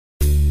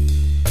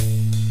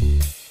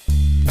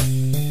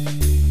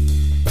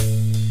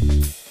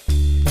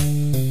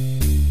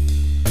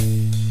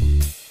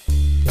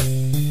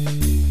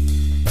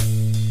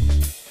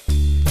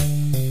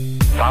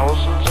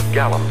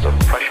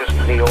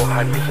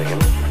hydrogen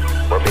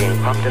were being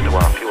pumped into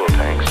our fuel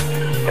tanks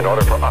in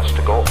order for us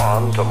to go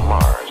on to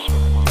Mars.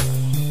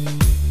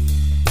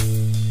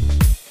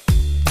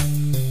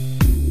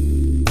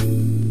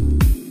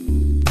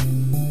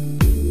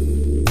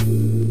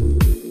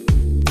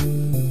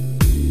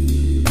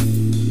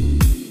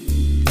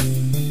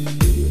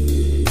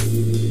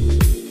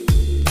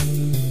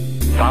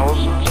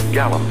 Thousands of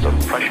gallons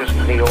of precious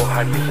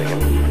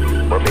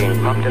neo-hydrogen were being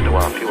pumped into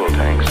our fuel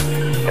tanks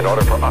in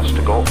order for us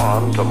to go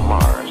on to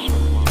Mars.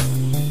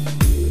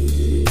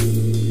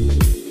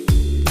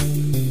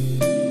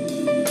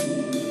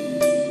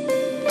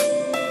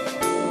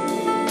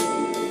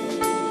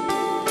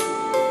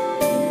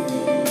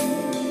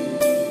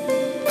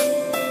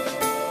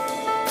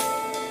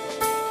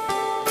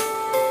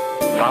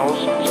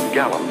 Thousands of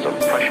gallons of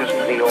precious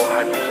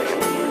neo-hydrogen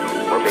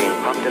were being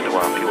pumped into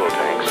our fuel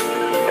tanks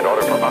in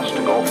order for us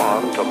to go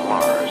on to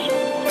Mars.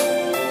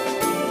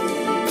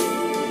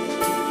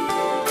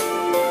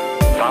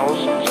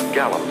 Thousands of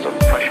gallons of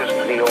precious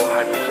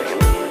neo-hydrogen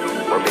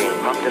were being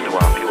pumped into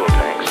our fuel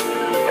tanks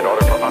in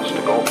order for us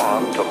to go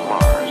on to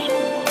Mars.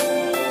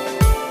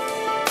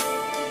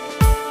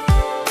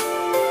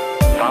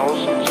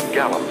 Thousands of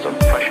gallons of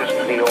precious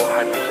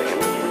neo-hydrogen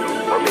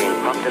were being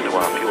pumped into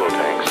our fuel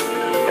tanks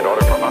in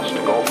order for us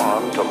to go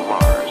on to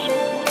Mars.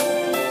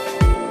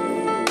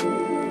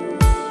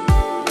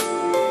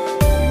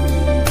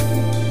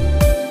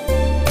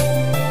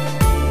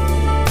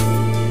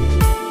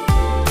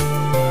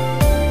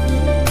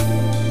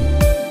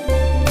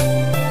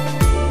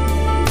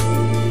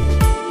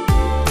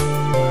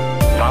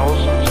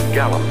 Thousands of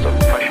gallons of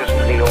precious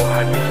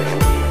neo-hydrogen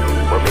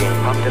were being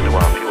pumped into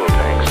our fuel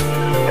tanks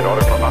in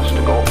order for us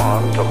to go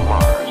on to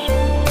Mars.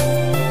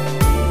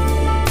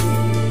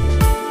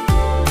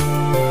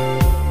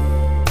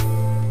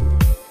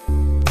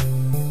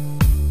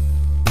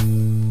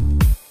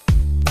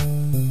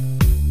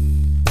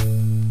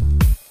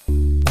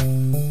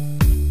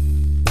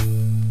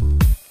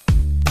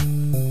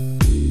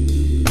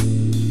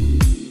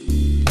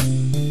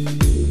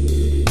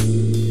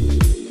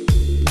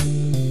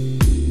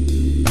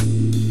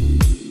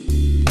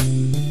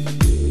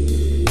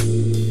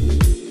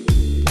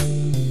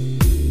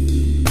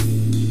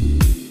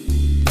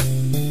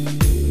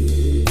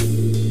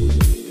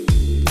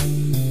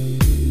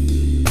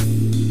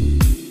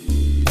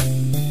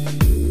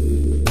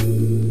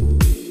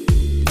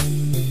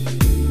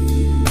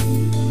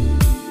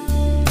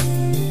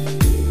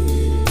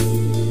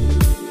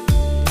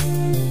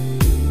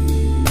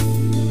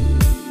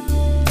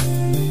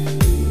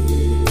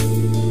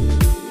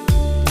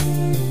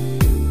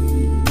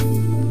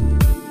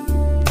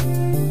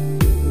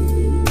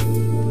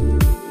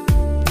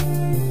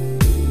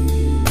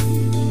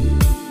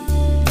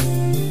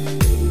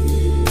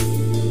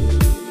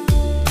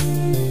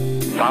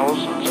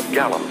 Thousands of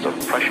gallons of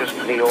precious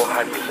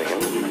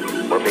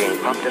neo-hydrogen were being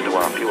pumped into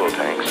our fuel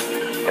tanks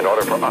in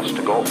order for us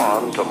to go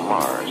on to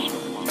Mars.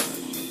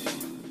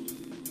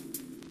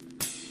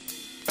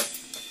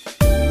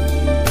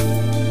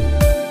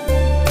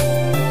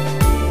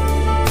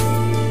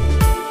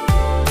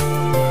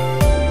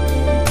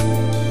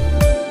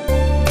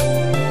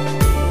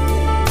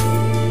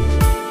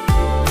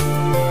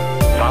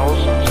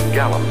 Thousands of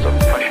gallons of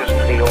precious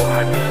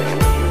neo-hydrogen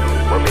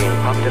were being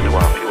pumped into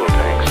our fuel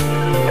tanks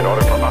in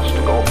order for us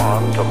to go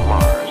on to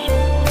Mars.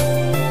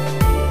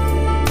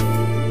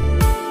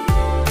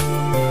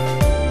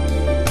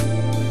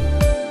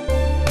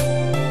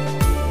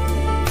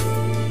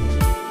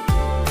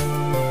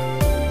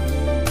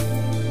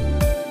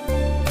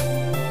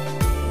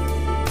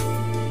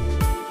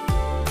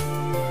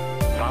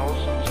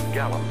 Thousands of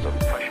gallons of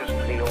precious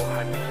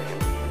neo-hydrogen